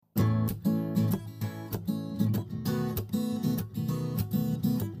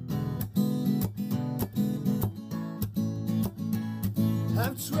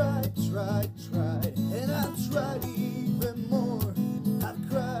I've tried, and I've tried even more. I've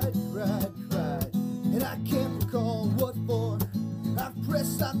cried, and I can't recall what for. I've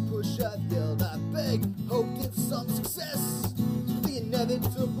pressed, I've pushed, I've yelled, I've begged, hoped in some success. The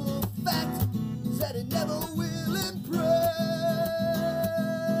inevitable fact is that it never will impress.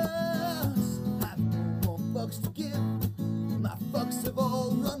 I've no more fucks to give, my fucks have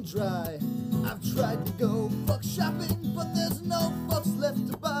all run dry. I've tried to go fuck shopping, but there's no fucks left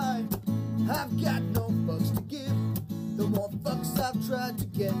to buy. I've got no fucks to give, the more fucks I've tried to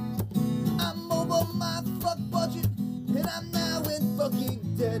get. I'm over my fuck budget, and I'm now in fucking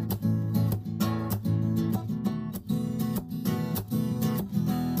debt.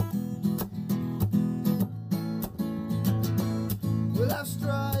 Well, I've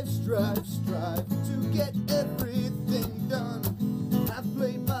strive to get everything done. I've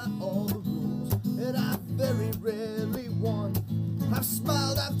played by all the rules, and I've very rarely won. I've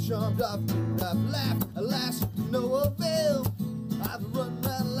smiled, I've charmed, I've grinned, I've laughed, alas, no avail. I've run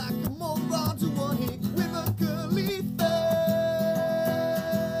around like a moron to unequivocally fail.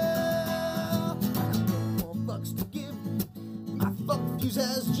 I've no more fucks to give, my fuck fuse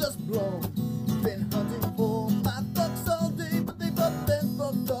has just blown. Been hunting for my fucks all day, but they've up and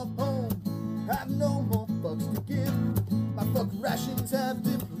fucked off home. I've no more fucks to give, my fuck rations have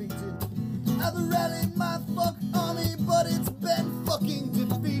depleted. I've rallied my fuck army, but it's been fucking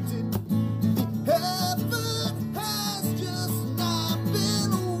defeated. The effort has just not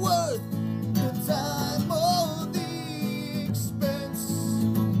been worth the time or the expense.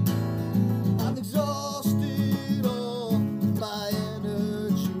 I've exhausted all my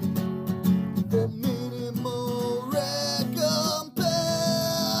energy for minimal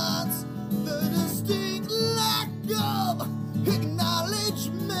recompense. The distinct lack of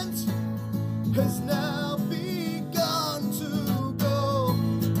acknowledgement has now begun to go,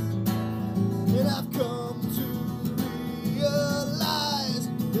 and I've come to realize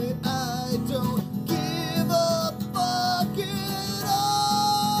that I don't give a fuck at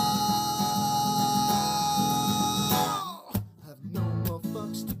all. I've no more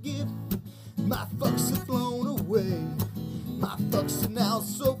fucks to give, my fucks have flown away. My fucks are now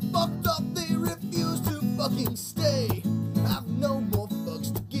so fucked up they refuse to fucking stay. I've no more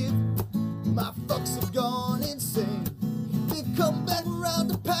fucks to give, my fucks have gone insane. They've come back around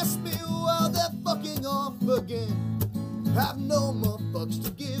to pass me while they're fucking off again. I've no more fucks to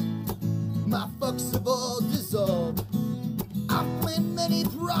give, my fucks have all dissolved. I've planned many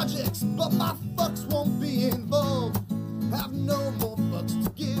projects, but my fucks won't be involved. I've no more fucks to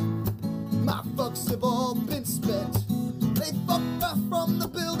give, my fucks have all been spent. They fucked off from the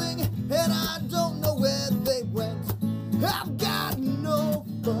building, and I don't know where they went. I've got no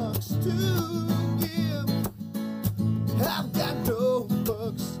fucks to give, I've got no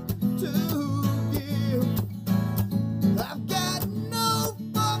fucks to give. I've got no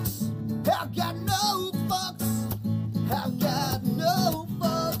fucks, I've got no fucks, I've got no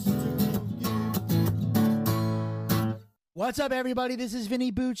fucks to give. What's up, everybody? This is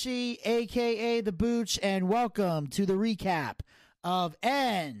Vinny Bucci, a.k.a. The Booch, and welcome to the recap of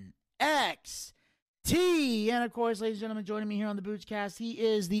NXT. And, of course, ladies and gentlemen, joining me here on the Boochcast, he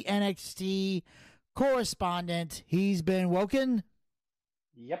is the NXT correspondent. He's been woken.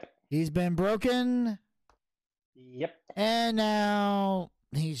 Yep. He's been broken. Yep. And now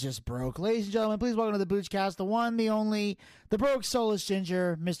he's just broke. Ladies and gentlemen, please welcome to the Boochcast, the one, the only, the broke soulless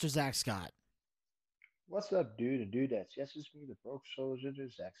ginger, Mr. Zach Scott. What's up, dude and dudettes? Yes, it's me, the broke soldier,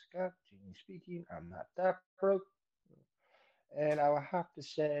 Zach Scott. Genie speaking. I'm not that broke. And I will have to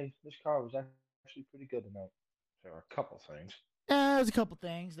say, this car was actually pretty good tonight. There are a couple things. There's a couple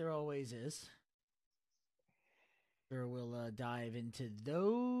things. There always is. Sure, we'll dive into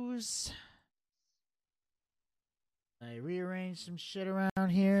those. I rearranged some shit around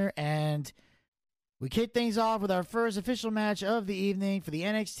here, and we kick things off with our first official match of the evening for the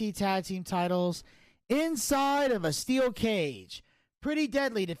NXT Tag Team titles inside of a steel cage. Pretty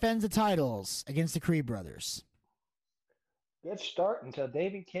Deadly defends the titles against the Creed brothers. Good start until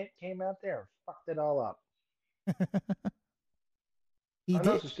David Kent came out there and fucked it all up. He I know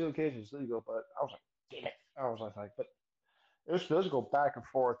did. it's a steel cage is legal, but I was like, damn it. I was like, but it was supposed to go back and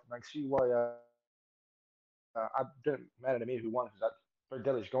forth, and I see why. I didn't matter to me who won because Pretty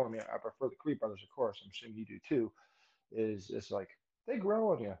Deadly's going to me. I prefer the Creed brothers, of course. I'm assuming you do too. Is it's like they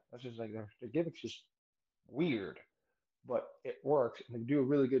grow on you. That's just like their gimmick's just weird, but it works, and they do a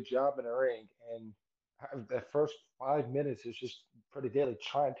really good job in the ring. And the first 5 minutes is just Pretty Daily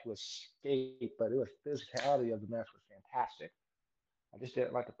trying to escape, but it was physicality of the match was fantastic. I just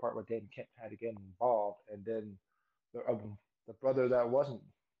didn't like the part where David Kent had to get involved, and then the the brother that wasn't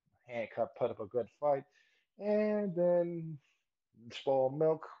handcuffed put up a good fight, and then spoiled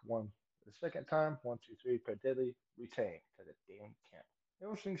milk won the second time. 1, 2, 3. Padilly retained to the damn camp.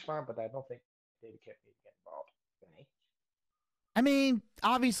 Everything's fine, but I don't think David Kemp needs to get involved. Benny. I mean,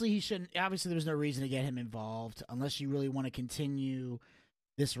 obviously he shouldn't. Obviously, there's no reason to get him involved unless you really want to continue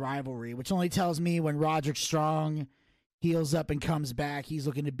this rivalry, which only tells me when Roderick Strong heals up and comes back, he's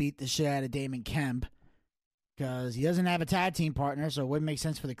looking to beat the shit out of Damon Kemp because he doesn't have a tag team partner, so it wouldn't make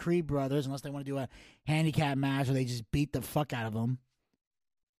sense for the Creed brothers unless they want to do a handicap match where they just beat the fuck out of them.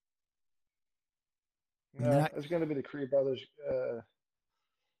 No, it's going to be the Creed brothers.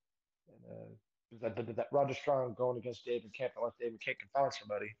 That Roger Strong going against David Kemp unless David Kemp can find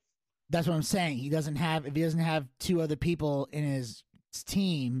somebody. That's what I'm saying. If he doesn't have two other people in his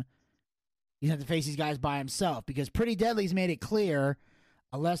team, he's going to have to face these guys by himself because Pretty Deadly's made it clear,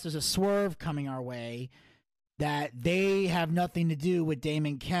 unless there's a swerve coming our way, that they have nothing to do with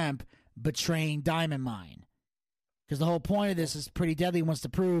Damon Kemp betraying Diamond Mine. Because the whole point of this is Pretty Deadly wants to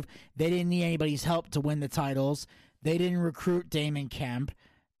prove they didn't need anybody's help to win the titles. They didn't recruit Damon Kemp,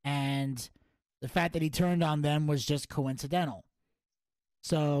 and the fact that he turned on them was just coincidental.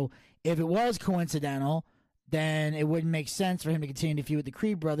 So if it was coincidental, then it wouldn't make sense for him to continue to feud with the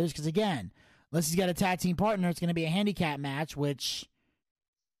Creed brothers because, again, unless he's got a tag team partner, it's going to be a handicap match, which,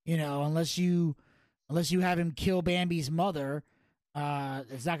 unless you have him kill Bambi's mother,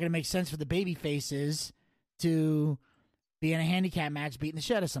 it's not going to make sense for the baby faces to be in a handicap match beating the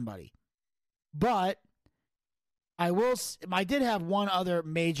shit out of somebody. But I did have one other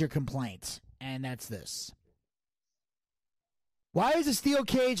major complaint, and that's this. Why is a steel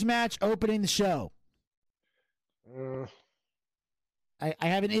cage match opening the show? I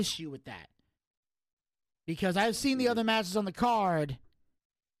have an issue with that. Because I've seen the other matches on the card.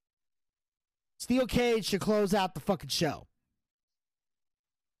 Steel cage should close out the fucking show.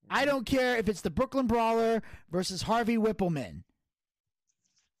 I don't care if it's the Brooklyn Brawler versus Harvey Whippleman.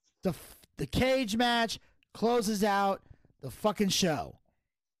 The cage match closes out the fucking show.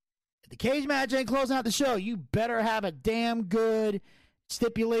 If the cage match ain't closing out the show, you better have a damn good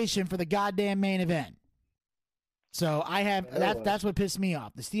stipulation for the goddamn main event. So that's what pissed me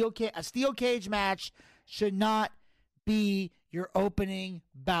off. A steel cage match should not be your opening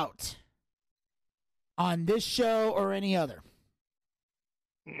bout on this show or any other.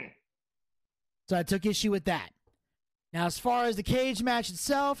 So I took issue with that. Now, as far as the cage match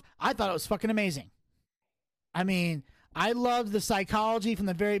itself, I thought it was fucking amazing. I mean, I loved the psychology from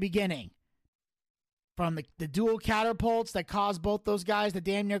the very beginning. From the dual catapults that caused both those guys to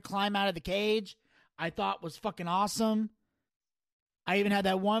damn near climb out of the cage, I thought was fucking awesome. I even had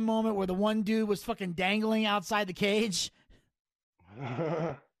that one moment where the one dude was fucking dangling outside the cage.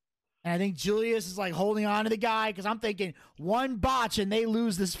 And I think Julius is like holding on to the guy because I'm thinking one botch and they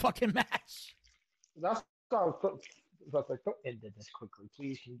lose this fucking match. That's what I was like, don't end this quickly,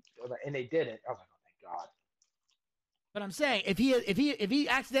 please. And they did it. I was like, oh my god. But I'm saying if he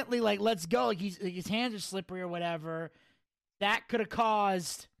accidentally like lets go, like his hands are slippery or whatever, that could have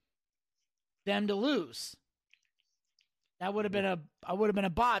caused them to lose. That would have been a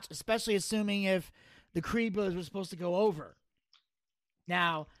botch, especially assuming if the Creed brothers were supposed to go over.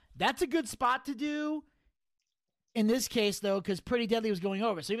 Now, that's a good spot to do in this case, though, because Pretty Deadly was going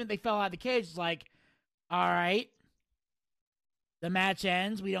over. So even if they fell out of the cage, it's like, all right, the match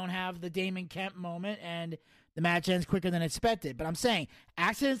ends. We don't have the Damon Kemp moment, and the match ends quicker than expected. But I'm saying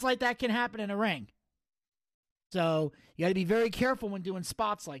accidents like that can happen in a ring. So you got to be very careful when doing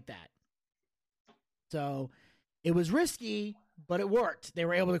spots like that. So it was risky, but it worked. They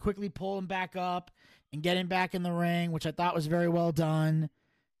were able to quickly pull him back up and get him back in the ring, which I thought was very well done.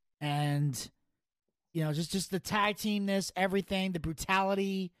 And, just the tag teamness, everything, the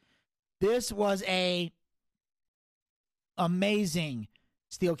brutality. This was a amazing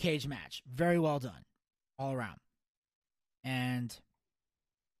steel cage match. Very well done all around. And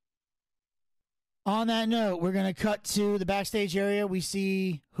on that note, we're going to cut to the backstage area. We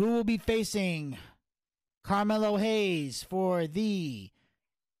see who will be facing Carmelo Hayes for the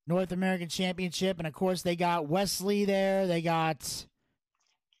North American Championship. And, of course, they got Wesley there. They got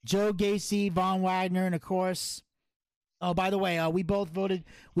Joe Gacy, Von Wagner, and, of course, oh, by the way, we voted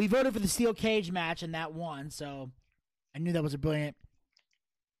for the steel cage match, and that won. So I knew that was a brilliant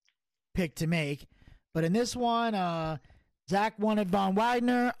pick to make. But in this one, Zach wanted Von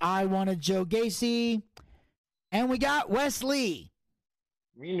Wagner. I wanted Joe Gacy. And we got Wesley.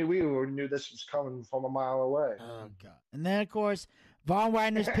 We knew this was coming from a mile away. Oh, God. And then, of course, Von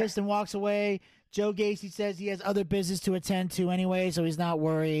Wagner's pissed and walks away. Joe Gacy says he has other business to attend to anyway, so he's not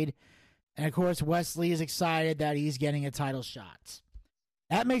worried. And of course, Wesley is excited that he's getting a title shot.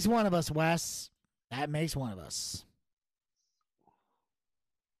 That makes one of us, Wes. That makes one of us.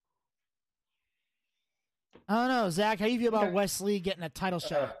 I don't know, Zach. How do you feel about Wesley getting a title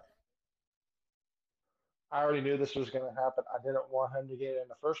shot? I already knew this was going to happen. I didn't want him to get it in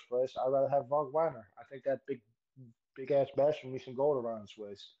the first place. I'd rather have Von Wagner. I think that big ass bash from me some gold around his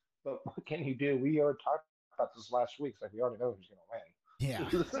waist. But what can he do? We already talked about this last week. It's like we already know who's going to win.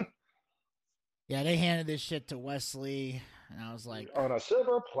 Yeah. Yeah, they handed this shit to Wesley, and I was like, on a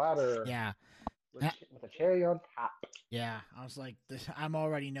silver platter. Yeah. With a cherry on top. Yeah, I was like, I'm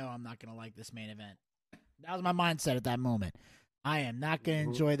already know I'm not going to like this main event. That was my mindset at that moment. I am not going to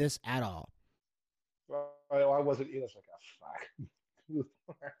enjoy this at all. Well, I wasn't either. It's like,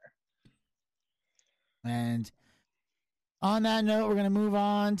 fuck. And on that note, we're going to move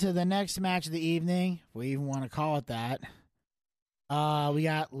on to the next match of the evening, if we even want to call it that. We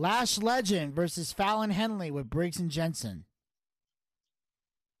got Lash Legend versus Fallon Henley with Briggs and Jensen.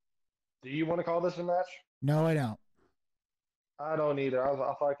 Do you want to call this a match? No, I don't. I don't either. I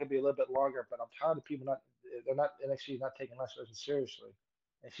thought it could be a little bit longer, but I'm tired of people NXT not taking Lash Legend seriously.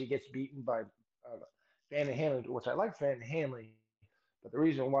 And she gets beaten by Fallon Henley, which I like Fallon Henley, but the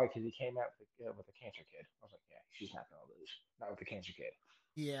reason why, because he came out with the cancer kid. I was like, yeah, she's not going to lose. Not with the cancer kid.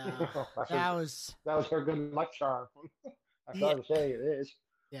 Yeah, that was her good luck charm. I'm sorry to say it is.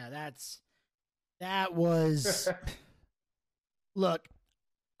 Yeah, that was. Look,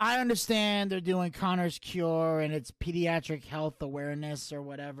 I understand they're doing Connor's Cure and it's pediatric health awareness or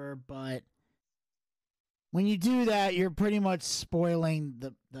whatever, but when you do that, you're pretty much spoiling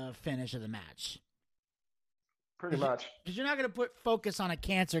the finish of the match. Pretty much. Because you're not going to put focus on a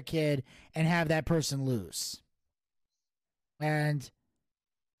cancer kid and have that person lose. And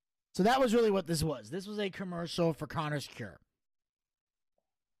so that was really what this was. This was a commercial for Connor's Cure.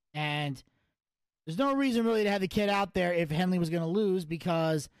 And there's no reason really to have the kid out there if Henley was going to lose,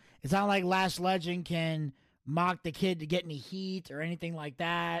 because it's not like Lash Legend can mock the kid to get any heat or anything like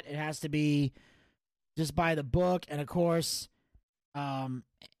that. It has to be just by the book. And, of course,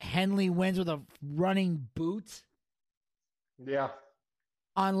 Henley wins with a running boot. Yeah.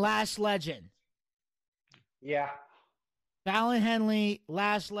 On Lash Legend. Yeah. Fallon Henley,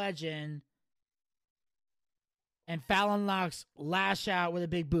 Lash Legend, and Fallon knocks Lash out with a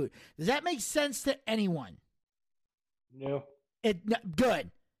big boot. Does that make sense to anyone? No. Good.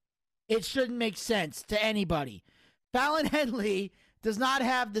 It shouldn't make sense to anybody. Fallon Henley does not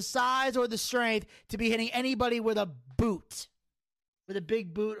have the size or the strength to be hitting anybody with a boot. With a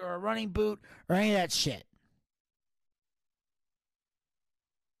big boot or a running boot or any of that shit.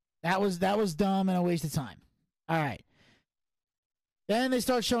 That was dumb and a waste of time. All right. Then they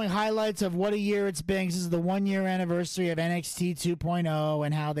start showing highlights of what a year it's been. This is the 1-year anniversary of NXT 2.0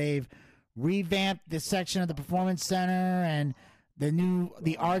 and how they've revamped this section of the Performance Center and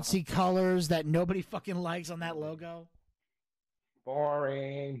the artsy colors that nobody fucking likes on that logo.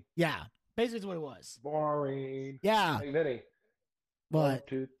 Boring. Yeah, basically that's what it was. Boring. Yeah. Hey, Vinny. But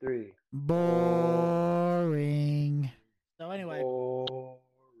 1, 2, 3. Boring. So anyway. Boring.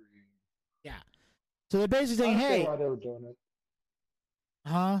 Yeah. So they're basically saying, hey. Why they were doing it.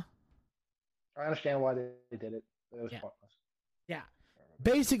 Huh? I understand why they did it. It was pointless. Yeah.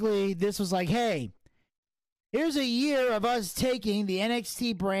 Basically, this was like, hey, here's a year of us taking the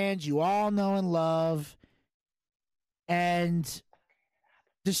NXT brand you all know and love and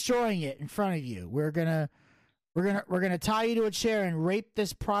destroying it in front of you. We're gonna tie you to a chair and rape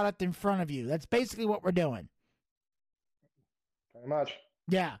this product in front of you. That's basically what we're doing. Very much.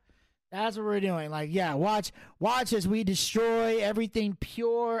 Yeah. That's what we're doing. Like, yeah, watch as we destroy everything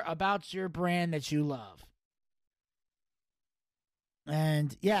pure about your brand that you love.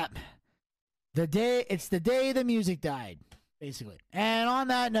 And yeah, it's the day the music died, basically. And on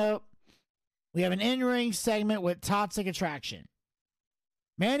that note, we have an in-ring segment with Toxic Attraction.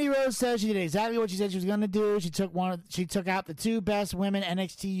 Mandy Rose says she did exactly what she said she was going to do. She took out the 2 best women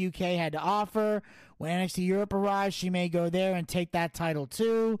NXT UK had to offer. When NXT Europe arrives, she may go there and take that title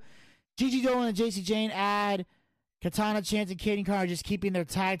too. Gigi Dolan and JC Jane add Katana Chance and Kaden Carter just keeping their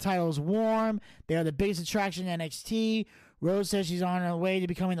tag titles warm. They are the biggest attraction in NXT. Rose says she's on her way to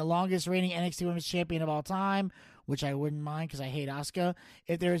becoming the longest reigning NXT Women's Champion of all time, which I wouldn't mind because I hate Asuka.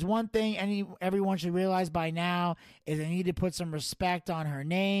 If there is one thing everyone should realize by now is they need to put some respect on her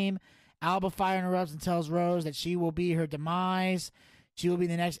name. Alba Fire interrupts and tells Rose that she will be her demise. She will be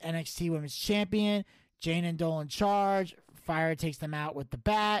the next NXT Women's Champion. Jane and Dolan charge. Fire takes them out with the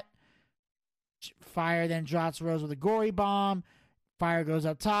bat. Fire then drops Rose with a gory bomb. Fire goes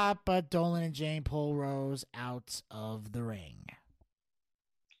up top, but Dolan and Jane pull Rose out of the ring.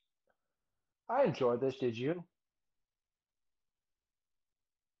 I enjoyed this. Did you?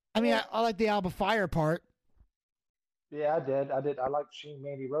 I mean, Yeah. I like the Alba Fire part. Yeah, I did. I did. I liked seeing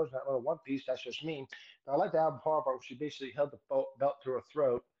Mandy Rose in that little one piece. That's just me. But I like the album part where she basically held the belt to her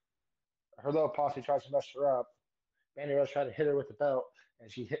throat. Her little posse tries to mess her up. Mandy Rose tried to hit her with the belt,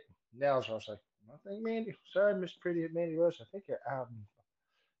 and she hit nails her. I was like, I think Mandy, sorry, Miss Pretty Mandy Rose. I think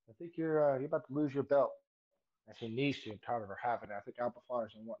you're about to lose your belt. And she needs to. I'm tired of her having it. I think Alpha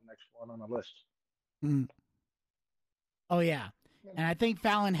Flyers and what next one on the list. Mm. Oh yeah, and I think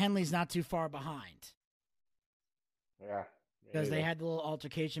Fallon Henley's not too far behind Yeah, because me they either. had the little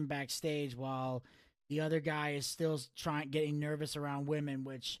altercation backstage while the other guy is still getting nervous around women.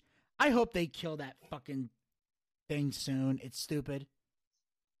 Which I hope they kill that fucking thing soon. It's stupid.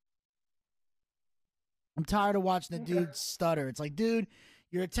 I'm tired of watching the Okay. dude stutter. It's like, dude,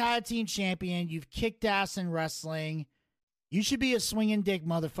 you're a tag team champion. You've kicked ass in wrestling. You should be a swinging dick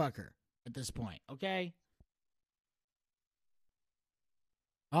motherfucker at this point, okay?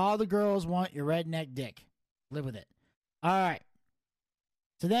 All the girls want your redneck dick. Live with it. All right.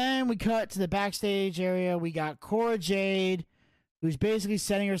 So then we cut to the backstage area. We got Cora Jade, who's basically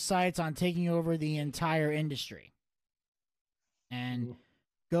setting her sights on taking over the entire industry. And Mhm.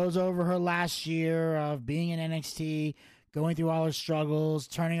 goes over her last year of being in NXT, going through all her struggles,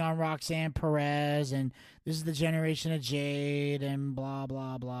 turning on Roxanne Perez, and this is the generation of Jade, and blah,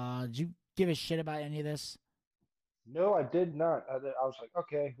 blah, blah. Did you give a shit about any of this? No, I did not. I was like,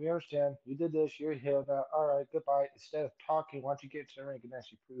 okay, we understand. You did this. You're here now. All right, goodbye. Instead of talking, why don't you get to the ring and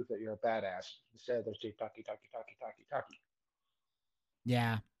actually prove that you're a badass? Instead of just talky, talky, talky, talky, talky.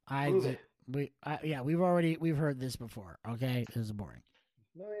 Yeah, Prove it. we've heard this before. Okay, this is boring.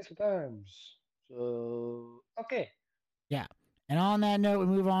 Millions of times. So, okay. Yeah, and on that note, we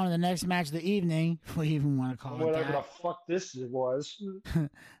move on to the next match of the evening. If we even want to And call it whatever the that. fuck this was.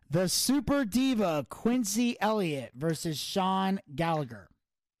 The Super Diva Quincy Elliott versus Sean Gallagher.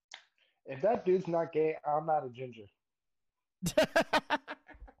 If that dude's not gay, I'm not a ginger.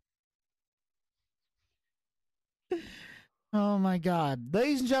 Oh my God,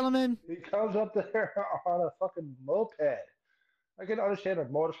 ladies and gentlemen. He comes up there on a fucking moped. I can understand a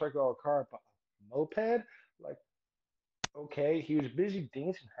motorcycle or a car, but a moped? Like, okay, he was busy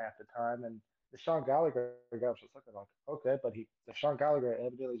dancing half the time, and the Sean Gallagher guy was just looking like, okay, but the Sean Gallagher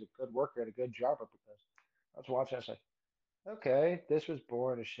evidently is a good worker and a good jobber because I was watching, I was like, okay, this was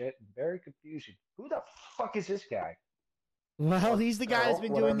boring as shit and very confusing. Who the fuck is this guy? Well, Or he's the guy that's girl,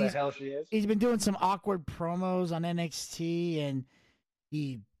 been whatever doing the these. hell she is. He's been doing some awkward promos on NXT, and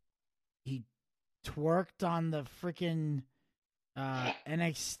he he twerked on the freaking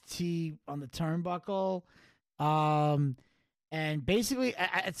NXT on the turnbuckle. And basically,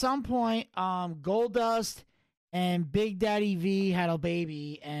 at some point, Goldust and Big Daddy V had a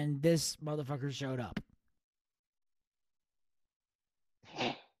baby, and this motherfucker showed up.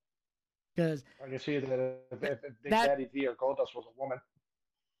 Because I can see that if Big that, Daddy V or Goldust was a woman.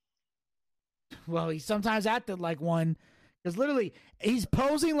 well, he sometimes acted like one. Because literally, he's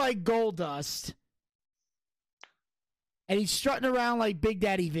posing like Goldust, and he's strutting around like Big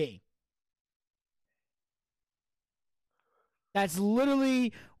Daddy V. That's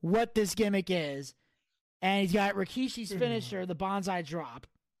literally what this gimmick is. And he's got Rikishi's finisher, the Bonsai Drop,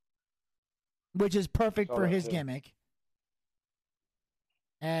 which is perfect Saw for that his too. gimmick.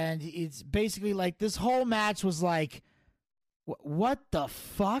 And it's basically like this whole match was like, what the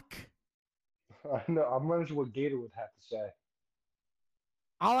fuck? I know. I'm wondering what Gator would have to say.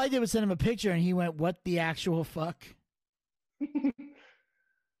 All I did was send him a picture, and he went, "What the actual fuck?" Don't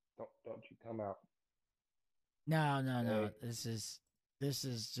you come out. No, no, no. Hey. This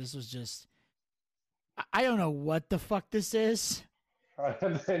was just. I don't know what the fuck this is. I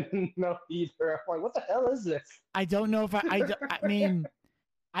didn't know either. I'm like, what the hell is this? I don't know if I mean,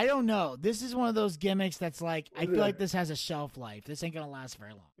 I don't know. This is one of those gimmicks that's like, I feel like this has a shelf life. This ain't gonna last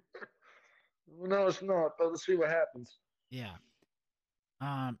very long. No, it's not. But let's see what happens. Yeah.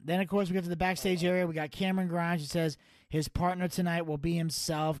 Then of course we get to the backstage area. We got Cameron Grimes who says his partner tonight will be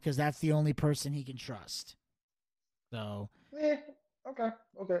himself because that's the only person he can trust. So. Okay.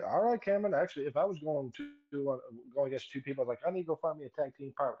 All right, Cameron. Actually, if I was going against two people, I was like, I need to go find me a tag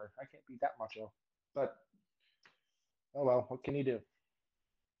team partner. I can't be that macho. But oh well, what can you do?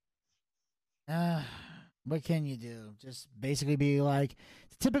 What can you do? Just basically be like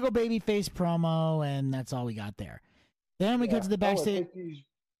typical babyface promo, and that's all we got there. Then we cut to the I backstage. think he's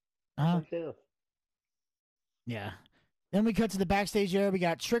Huh? myself. Yeah. Then we cut to the backstage area. We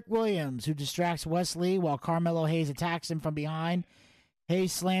got Trick Williams, who distracts Wesley while Carmelo Hayes attacks him from behind.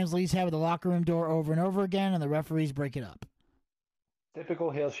 Hayes slams Lee's head with the locker room door over and over again, and the referees break it up. Typical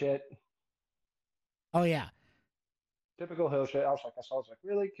heel shit. Oh yeah. Typical heel shit. I was like,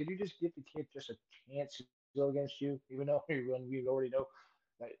 really? Could you just give the kid just a chance to go against you, even though we already know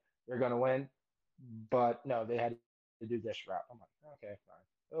that you're gonna win? But no, they had to do this route. I'm like, okay,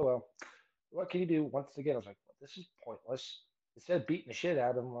 fine. Oh well. What can you do? Once again, I was like, well, this is pointless. Instead of beating the shit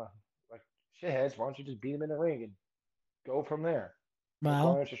out of them, like shitheads, why don't you just beat them in the ring and go from there? No Well,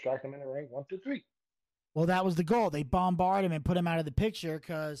 corners, distract them in the ring. One, two, three. well, that was the goal. They bombard him and put him out of the picture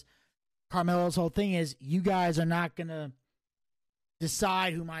because Carmelo's whole thing is, you guys are not gonna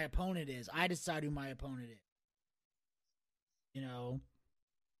decide who my opponent is. I decide who my opponent is. You know,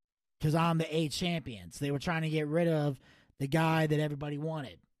 because I'm the A champion. So they were trying to get rid of the guy that everybody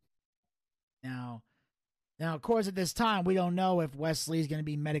wanted. Now, of course, at this time, we don't know if Wesley's going to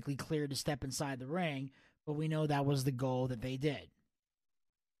be medically cleared to step inside the ring, but we know that was the goal that they did.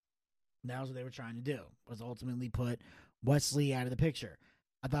 And that was what they were trying to do, was ultimately put Wesley out of the picture.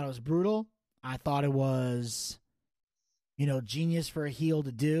 I thought it was brutal. I thought it was, genius for a heel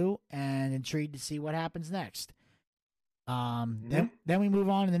to do, and intrigued to see what happens next. Then we move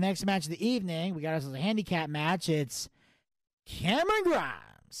on to the next match of the evening. We got us a handicap match. It's Cameron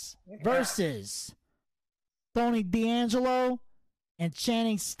Grimes versus Tony D'Angelo and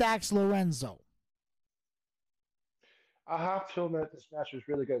Channing Stacks Lorenzo. I have to admit this match was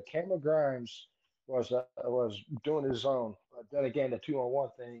really good. Cameron Grimes was doing his own, but then again, the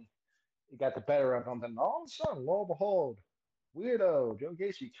 2-on-1 thing, he got the better of him. Then all of a sudden, lo and behold, weirdo Joe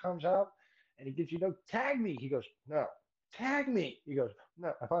Gacy comes out and he gives tag me. He goes, no, tag me. He goes,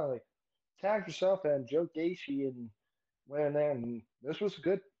 no. I finally tagged yourself, and Joe Gacy and went in there, and this was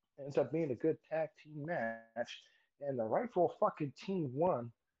good. Ends up being a good tag team match, and the rightful fucking team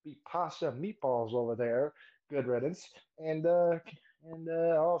won. Beat Pasta Meatballs over there. Good riddance. And all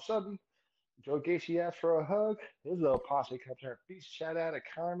of a sudden, Joe Gacy asked for a hug. His little posse comes there, beats shit out of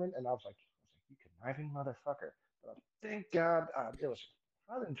Carmen, and I was like, you conniving motherfucker. But thank God, I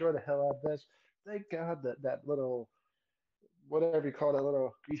enjoyed the hell out of this. Thank God that little, whatever you call that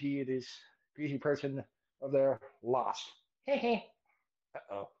little greasy person over there lost.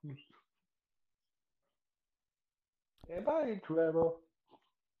 Uh-oh. And bye, Trevor. All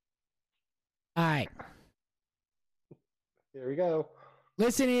right. Here we go.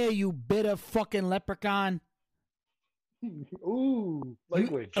 Listen here, you bitter fucking leprechaun. Ooh,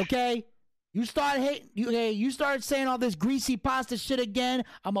 language. Okay? You start hating. You start saying all this greasy pasta shit again,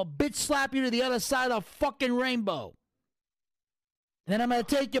 I'm a bitch slap you to the other side of the fucking rainbow. And then I'm gonna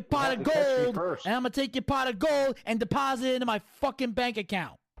take your pot of gold, and deposit it into my fucking bank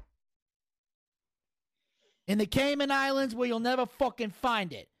account in the Cayman Islands, where you'll never fucking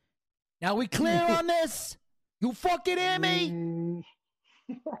find it. Now we clear on this? You fucking hear me?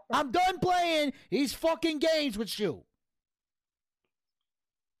 I'm done playing these fucking games with you.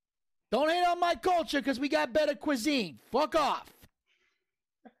 Don't hate on my culture because we got better cuisine. Fuck off.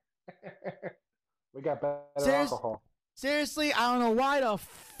 We got better alcohol. Seriously, I don't know why the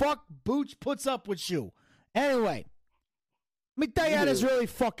fuck Booch puts up with you. Anyway, let me tell you how this really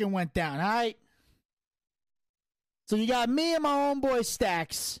fucking went down, all right? So you got me and my homeboy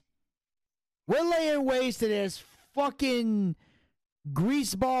Stacks. We're laying waste to this fucking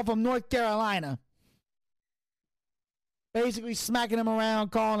greaseball from North Carolina. Basically smacking him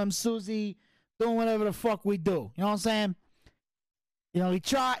around, calling him Susie, doing whatever the fuck we do. You know what I'm saying? He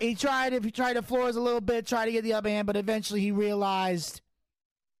tried the floors a little bit, tried to get the upper hand, but eventually he realized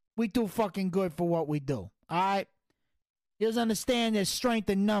we too fucking good for what we do. Alright? He doesn't understand there's strength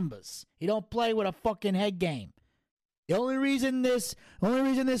in numbers. He don't play with a fucking head game. The only reason this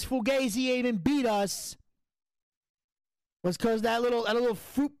Fugazi even beat us was because that little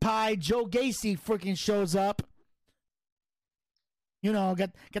fruit pie Joe Gacy freaking shows up.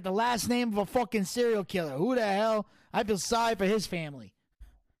 Got the last name of a fucking serial killer. Who the hell? I feel sorry for his family.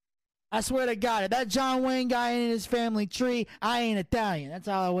 I swear to God, if that John Wayne guy ain't in his family tree, I ain't Italian. That's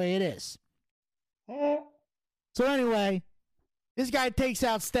how the way it is. So anyway, this guy takes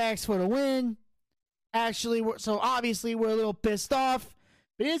out Stacks for the win. Actually, so obviously we're a little pissed off.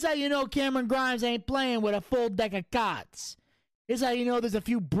 But here's how you know Cameron Grimes ain't playing with a full deck of cards. Here's how you know there's a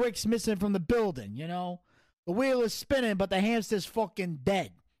few bricks missing from the building, The wheel is spinning, but the hamster's fucking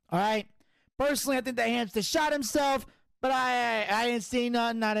dead. All right? Personally, I think the hamster shot himself, but I didn't see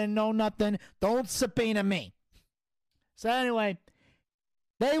nothing. I didn't know nothing. Don't subpoena me. So anyway,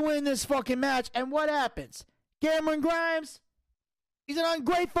 they win this fucking match, and what happens? Cameron Grimes, he's an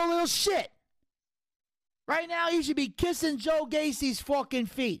ungrateful little shit. Right now, he should be kissing Joe Gacy's fucking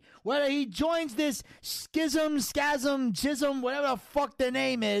feet. Whether he joins this schism, jism, whatever the fuck the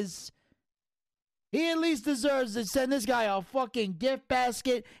name is, he at least deserves to send this guy a fucking gift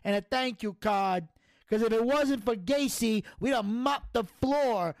basket and a thank you card. Because if it wasn't for Gacy, we'd have mopped the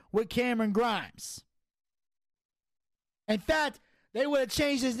floor with Cameron Grimes. In fact, they would have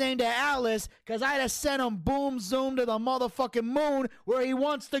changed his name to Alice because I'd have sent him boom zoom to the motherfucking moon where he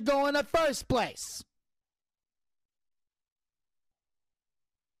wants to go in the first place.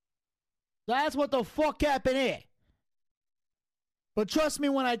 That's what the fuck happened here. But trust me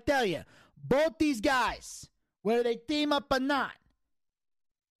when I tell you, both these guys, whether they team up or not,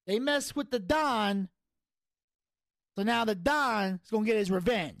 they mess with the Don. So now the Don is going to get his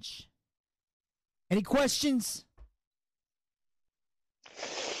revenge. Any questions?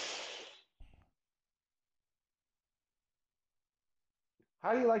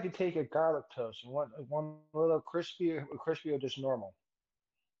 How do you like to take a garlic toast? You want one a little crispy or just normal?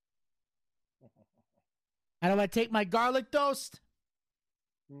 How do I take my garlic toast?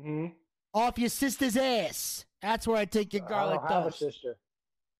 Mm-hmm. Off your sister's ass. That's where I take your garlic I don't have a toast. sister.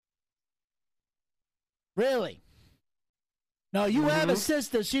 Really? No, you have a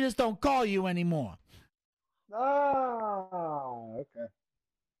sister. She just don't call you anymore. Oh, okay.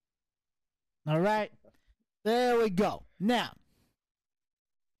 All right. There we go. Now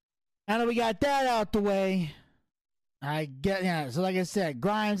that we got that out the way, so like I said,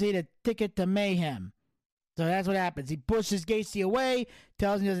 Grimes ate a ticket to mayhem. So that's what happens. He pushes Gacy away,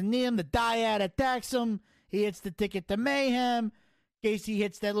 tells him he doesn't need him. The dyad attacks him. He hits the ticket to mayhem. Gacy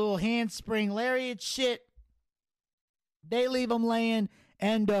hits that little handspring lariat shit. They leave him laying.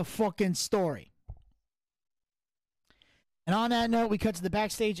 End of fucking story. And on that note, we cut to the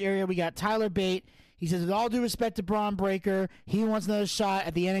backstage area. We got Tyler Bate. He says, with all due respect to Braun Breaker, he wants another shot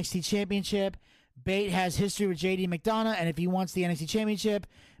at the NXT Championship. Bate has history with JD McDonough, and if he wants the NXT Championship,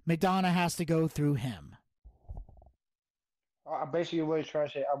 McDonough has to go through him. Basically, what he's trying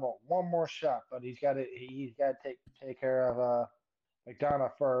to say, I want one more shot, but he's got to take care of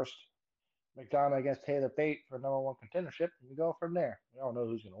McDonough first. McDonough against Taylor Bate for #1 contendership, and we go from there. We all know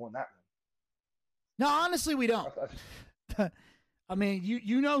who's going to win that one. No, honestly, we don't. I mean,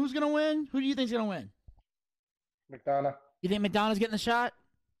 you know who's going to win? Who do you think's going to win? McDonough. You think McDonough's getting the shot?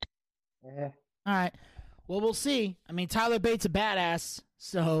 Mm-hmm. All right. Well, we'll see. I mean, Tyler Bate's a badass,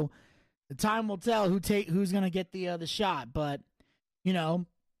 so the time will tell who's going to get the shot. But, you know,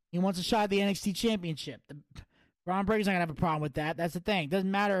 he wants a shot at the NXT Championship. Braun Breaker's not going to have a problem with that. That's the thing. It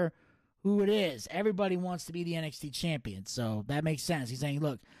doesn't matter who it is. Everybody wants to be the NXT champion, so that makes sense. He's saying,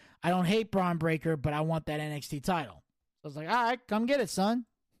 look, I don't hate Braun Breaker, but I want that NXT title. So I was like, all right, come get it, son.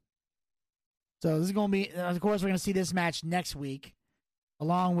 So this is going to be, of course, we're going to see this match next week,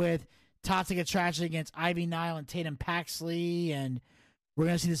 along with Tatsuya Tragedy against Ivy Nile and Tatum Paxley, and we're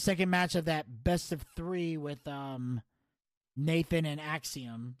going to see the second match of that best of 3 with Nathan and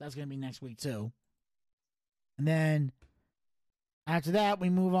Axiom. That's going to be next week, too. And then after that,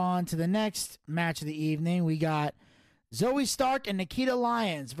 we move on to the next match of the evening. We got Zoe Stark and Nikita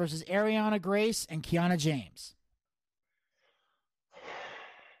Lyons versus Ariana Grace and Kiana James.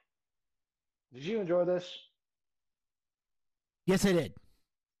 Did you enjoy this? Yes, I did.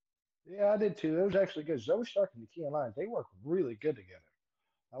 Yeah, I did too. It was actually good. Zoe Stark and Nikita Lyons, they work really good together.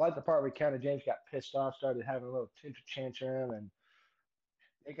 I like the part where Kiana James got pissed off, started having a little tantrum, and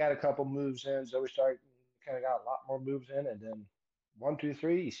they got a couple moves in. Zoe Stark kind of got a lot more moves in, and then 1, 2,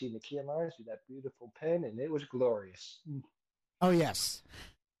 3, you see Nikita Lyons do that beautiful pin, and it was glorious. Oh, yes.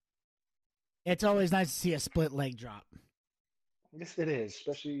 It's always nice to see a split leg drop. Yes, it is,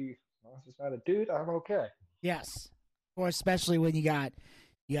 especially if it's not a dude. I'm okay. Yes. Or especially when you got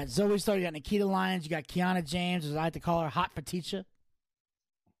Zoe Stark, you got Nikita Lyons, you got Kiana James, as I like to call her, Hot Faticha.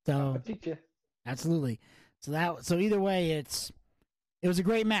 So, absolutely. So either way, it was a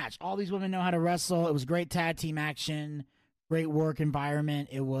great match. All these women know how to wrestle. It was great tag team action, great work environment.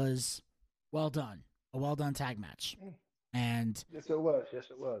 It was well done, a well done tag match. And yes, it was.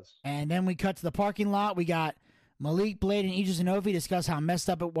 Yes, it was. And then we cut to the parking lot. We got Malik, Blade, and Idris Anofi discuss how messed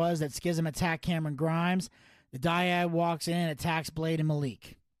up it was that Schism attacked Cameron Grimes. The Dyad walks in and attacks Blade and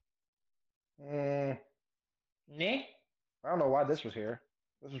Malik. I don't know why this was here.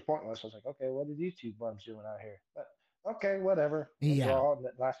 This was pointless. I was like, okay, what did you two bums doing out here? But okay, whatever. Yeah.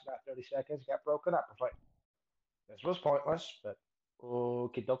 That lasted about 30 seconds. Got broken up. I was like, this was pointless, but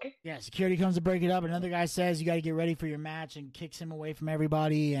okie dokie. Yeah, security comes to break it up. Another guy says you got to get ready for your match and kicks him away from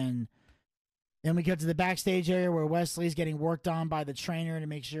everybody. And then we cut to the backstage area where Wesley's getting worked on by the trainer to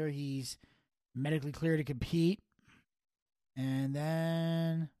make sure he's medically clear to compete. And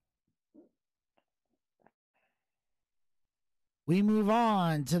then we move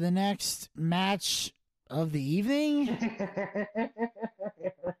on to the next match of the evening.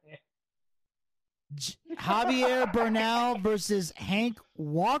 Javier Bernal versus Hank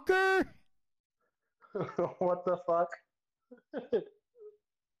Walker. What the fuck?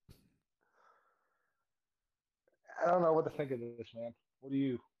 I don't know what to think of this, man. What do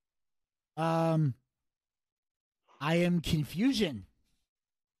you? Um, I am confusion.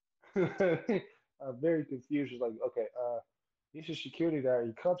 I'm very confused. It's like, okay, he's a security guard.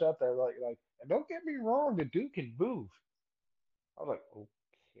 He comes out there and don't get me wrong, the dude can move. I was like,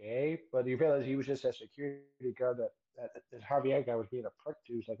 okay, but you realize he was just a security guard that this Javier guy was being a prick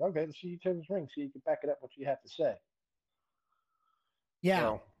to. He's like, okay, let's see you turn his ring, so you can back it up what you have to say. Yeah,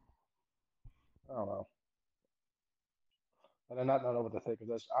 So I don't know, but I not know what to think of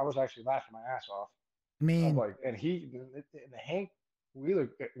this. I was actually laughing my ass off. I I was mean, like, and the Hank Wheeler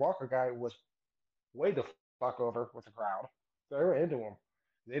Walker guy was way the fuck over with the crowd. They were into him.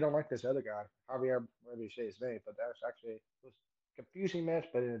 They don't like this other guy, Javier, whatever you say his name, but that's actually it was a confusing match,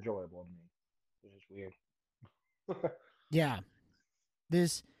 but enjoyable to me. Which is weird. yeah.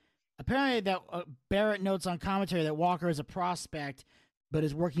 This apparently that Barrett notes on commentary that Walker is a prospect, but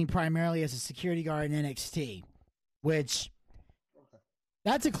is working primarily as a security guard in NXT, which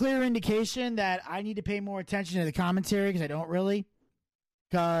that's a clear indication that I need to pay more attention to the commentary because I don't really.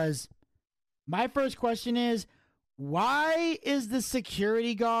 Because my first question is, why is the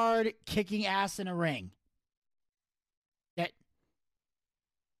security guard kicking ass in a ring? That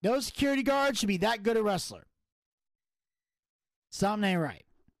no security guard should be that good a wrestler. Something ain't right.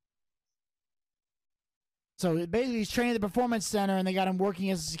 So basically, he's training at the performance center, and they got him working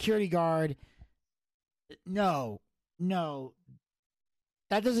as a security guard. No, no,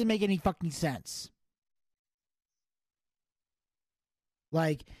 that doesn't make any fucking sense.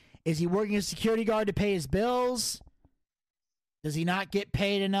 Like, is he working as a security guard to pay his bills? Does he not get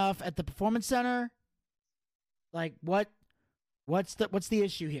paid enough at the performance center? Like, what's the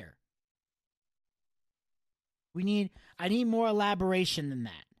issue here? I need more elaboration than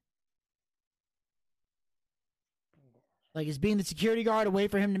that. Like, is being the security guard a way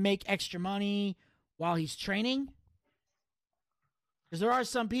for him to make extra money while he's training? Because there are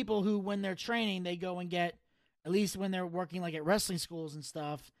some people who, when they're training, they go and get, at least when they're working like at wrestling schools and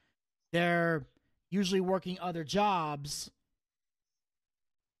stuff, they're usually working other jobs,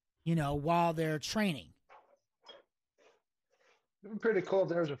 while they're training. It'd be pretty cool if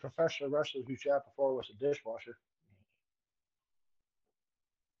there was a professional wrestler whose job before was a dishwasher.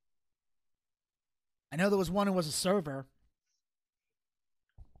 I know there was one who was a server.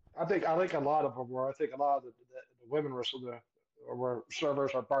 I think a lot of them were. I think a lot of the women were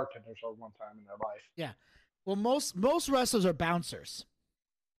servers or bartenders at one time in their life. Yeah. Well, most wrestlers are bouncers.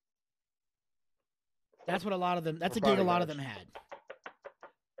 That's what a lot of them. That's Or a gig a lot of bodyguards. them had.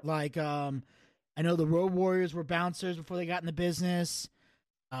 Like, I know the Road Warriors were bouncers before they got in the business.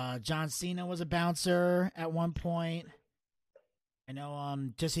 John Cena was a bouncer at one point. I know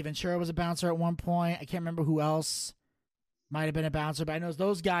Jesse Ventura was a bouncer at one point. I can't remember who else might have been a bouncer, but I know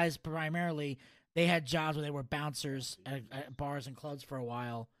those guys primarily, they had jobs where they were bouncers at bars and clubs for a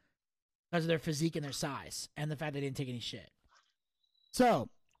while because of their physique and their size and the fact they didn't take any shit. So,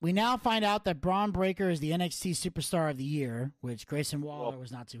 we now find out that Braun Breaker is the NXT Superstar of the Year, which Grayson Waller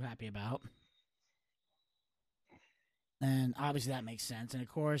was not too happy about. And obviously that makes sense. And of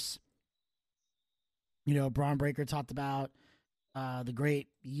course, Braun Breaker talked about the great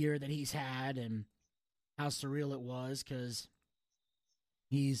year that he's had and how surreal it was because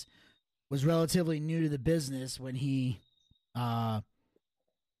he's was relatively new to the business when he,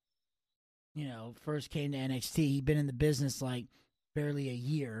 first came to NXT. He'd been in the business like barely a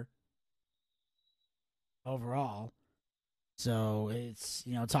year overall. So it's,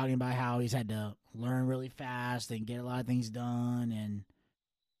 talking about how he's had to learn really fast and get a lot of things done and,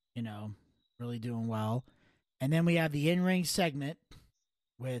 really doing well. And then we have the in-ring segment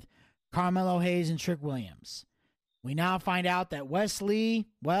with Carmelo Hayes and Trick Williams. We now find out that Wesley,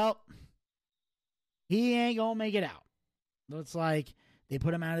 well, he ain't going to make it out. Looks like they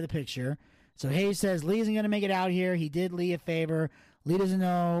put him out of the picture. So Hayes says Lee isn't going to make it out here. He did Lee a favor. Lee doesn't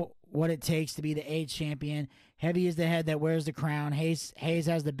know what it takes to be the AIDS champion. Heavy is the head that wears the crown. Hayes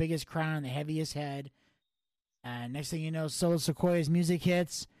has the biggest crown and the heaviest head. And next thing you know, Solo Sequoia's music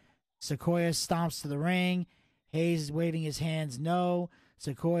hits. Sequoia stomps to the ring. Hayes is waving his hands no.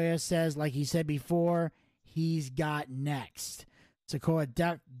 Sequoia says, like he said before, he's got next. Sequoia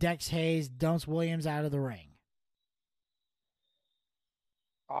decks Hayes, dumps Williams out of the ring.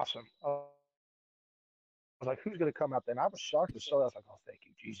 Awesome. I was like, who's going to come out there? And I was shocked to saw that. I was like, oh, thank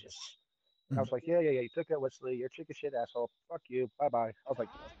you, Jesus. And I was like, yeah. You took out Wesley. You're a chicken shit asshole. Fuck you. Bye bye. I was like,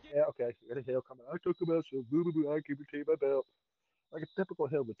 yeah, okay. You're the heel coming. I took him out, so boo boo boo. I keep retain my belt. Like a typical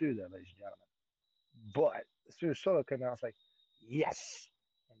heel would do that, ladies and gentlemen. But as soon as Solo came out, I was like, yes.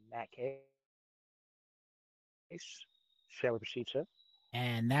 In that case, Shall we proceed, sir?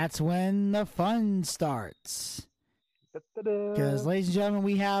 And that's when the fun starts. Because, Da-da-da. ladies and gentlemen,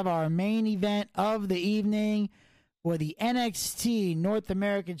 we have our main event of the evening for the NXT North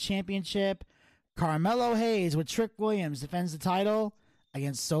American Championship. Carmelo Hayes with Trick Williams defends the title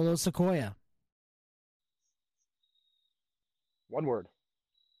against Solo Sikoa. One word.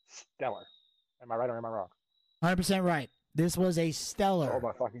 Stellar. Am I right or am I wrong? 100% right. This was a Oh stellar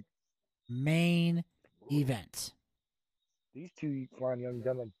my fucking. main event. These two fine young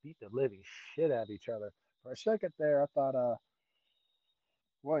gentlemen beat the living shit out of each other. For a second there, I thought,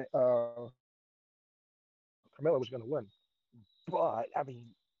 what, Carmelo was going to win. But, I mean,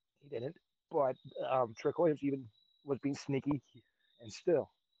 he didn't. But Trick Williams even was being sneaky and still.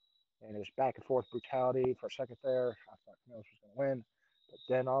 And it was back and forth brutality for a second there. I thought Carmelo was going to win. But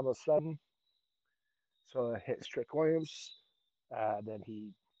then all of a sudden, so it hits Trick Williams. Then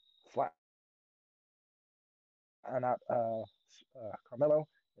he flat out Carmelo.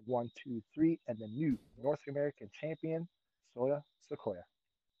 And 1, 2, 3. And the new North American champion, Soya Sikoa.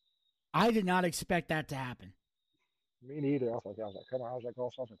 I did not expect that to happen. Me neither. I was like, come on. I was like,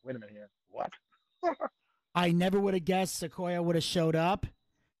 wait a minute here. What? I never would have guessed Sikoa would have showed up.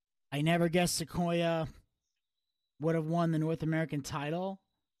 I never guessed Sikoa would have won the North American title.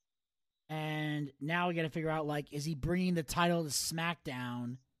 And now we got to figure out, like, is he bringing the title to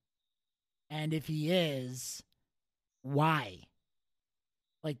SmackDown? And if he is, why?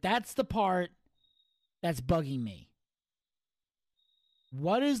 Like, that's the part that's bugging me.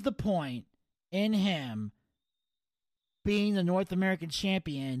 What is the point in him being the North American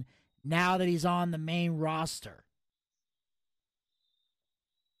champion now that he's on the main roster?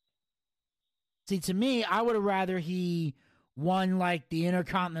 See, to me, I would have rather he won like the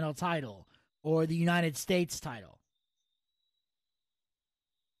Intercontinental title or the United States title.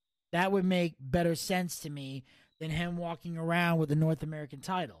 That would make better sense to me than him walking around with the North American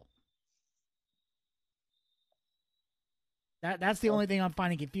title. That's the only thing I'm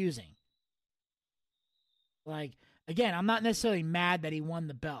finding confusing. Like, again, I'm not necessarily mad that he won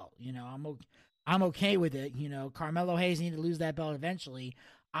the belt. You know, I'm okay with it. You know, Carmelo Hayes needed to lose that belt eventually.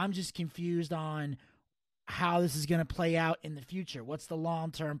 I'm just confused on how this is going to play out in the future. What's the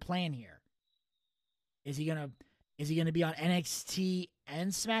long-term plan here? Is he gonna be on NXT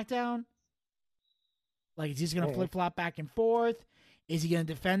and SmackDown? Like, is he just gonna flip-flop back and forth? Is he gonna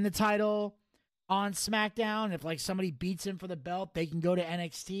defend the title on SmackDown? If like somebody beats him for the belt, they can go to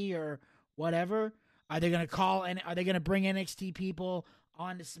NXT or whatever. Are they gonna are they gonna bring NXT people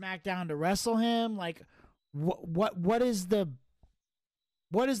onto SmackDown to wrestle him? Like, what is the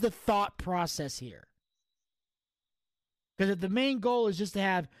thought process here? Because if the main goal is just to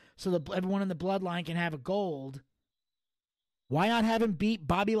have so that everyone in the bloodline can have a gold, why not have him beat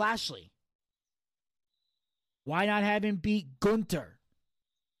Bobby Lashley? Why not have him beat Gunther?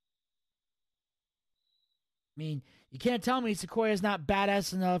 I mean, you can't tell me Sikoa is not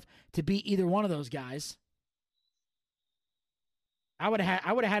badass enough to beat either one of those guys. I would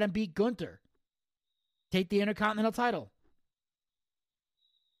have had him beat Gunther. Take the Intercontinental title.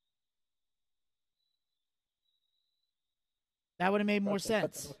 That would have made more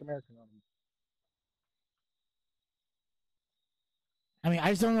sense. I mean,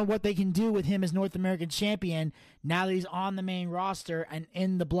 I just don't know what they can do with him as North American champion now that he's on the main roster and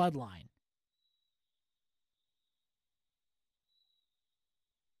in the bloodline.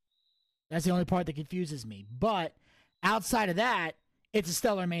 That's the only part that confuses me. But outside of that, it's a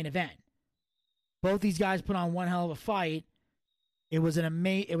stellar main event. Both these guys put on one hell of a fight. It was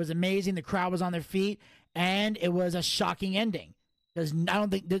amazing. The crowd was on their feet, and it was a shocking ending. Because I don't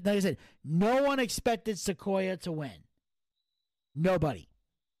think, like I said, no one expected Sikoa to win. Nobody.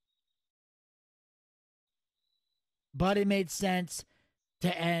 But it made sense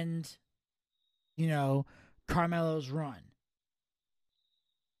to end, Carmelo's run.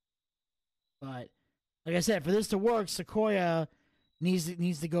 But like I said, for this to work, Sikoa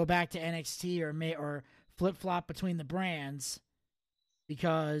needs to go back to NXT or flip flop between the brands,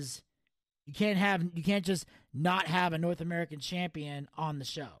 because you can't just not have a North American champion on the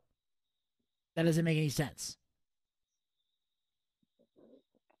show. That doesn't make any sense.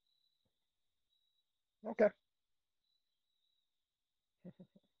 Okay.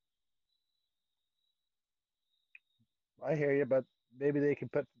 I hear you, but maybe they can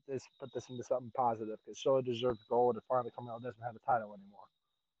put this into something positive, because Sola deserves gold and finally Carmelo doesn't have the title anymore.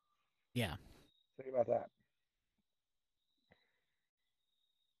 Yeah. Think about that.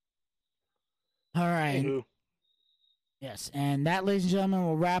 All right. Anywho. Yes, and that, ladies and gentlemen,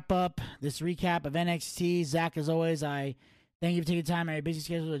 will wrap up this recap of NXT. Zach, as always, I thank you for taking time out of your busy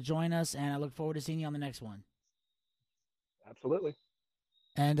schedule to join us, and I look forward to seeing you on the next one. Absolutely.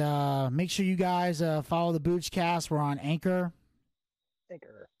 And make sure you guys follow the Boochcast. We're on Anchor,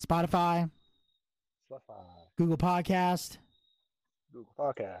 Spotify, Google Podcast,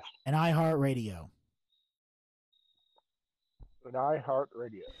 and iHeartRadio.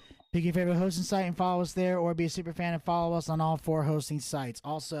 Pick your favorite hosting site and follow us there, or be a super fan and follow us on all 4 hosting sites.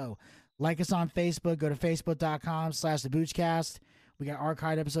 Also, like us on Facebook. Go to facebook.com/theboochcast. We got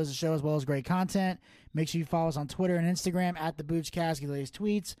archived episodes of the show as well as great content. Make sure you follow us on Twitter and Instagram at The Boochcast. Get the latest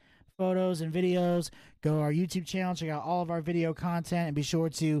tweets, photos, and videos. Go to our YouTube channel. Check out all of our video content. And be sure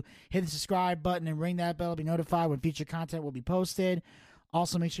to hit the subscribe button and ring that bell to be notified when future content will be posted.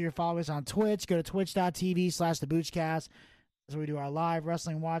 Also, make sure you're following us on Twitch. Go to twitch.tv/TheBoochcast. That's where we do our live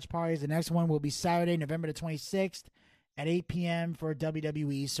wrestling watch parties. The next one will be Saturday, November the 26th at 8 p.m. for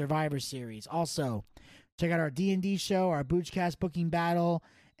WWE Survivor Series. Also, check out our D&D show, our Boochcast booking battle,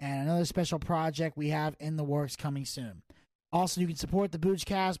 and another special project we have in the works coming soon. Also, you can support the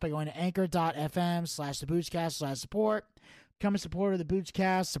Boochcast by going to anchor.fm/theboochcast/support. Become a supporter of the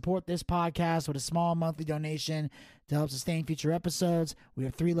Boochcast. Support this podcast with a small monthly donation to help sustain future episodes. We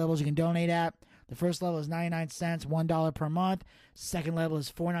have 3 levels you can donate at. The first level is 99 cents, $1 per month. Second level is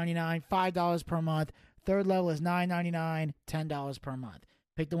 $4.99, $5 per month. Third level is $9.99, $10 per month.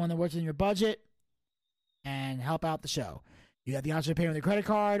 Pick the one that works in your budget and help out the show. You have the option of paying with a credit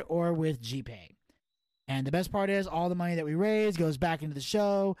card or with GPay. And the best part is all the money that we raise goes back into the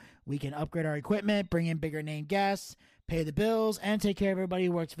show. We can upgrade our equipment, bring in bigger name guests, pay the bills, and take care of everybody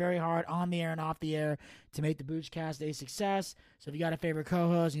who works very hard on the air and off the air to make the Boochcast a success. So if you got a favorite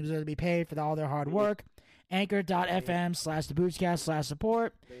co-host, you deserve to be paid for all their hard work.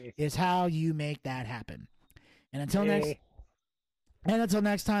 Anchor.fm/theboochcast/support is how you make that happen. And until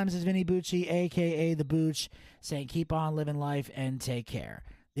next time, this is Vinny Bucci, a.k.a. The Booch, saying keep on living life and take care.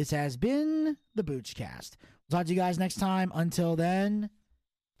 This has been the Boochcast. We'll talk to you guys next time. Until then,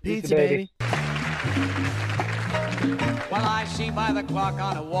 pizza, baby. Well, I see by the clock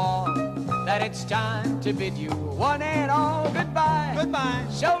on a wall that it's time to bid you one and all goodbye. Goodbye.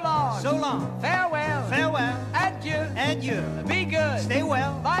 So long. So long. Farewell. Farewell. Adieu. Adieu. Be good. Stay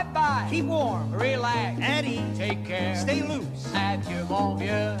well. Bye-bye. Keep warm. Relax. At ease. Take care. Stay loose. Adieu, mon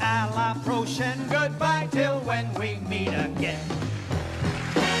vieux. À la prochaine. Goodbye till when we meet again.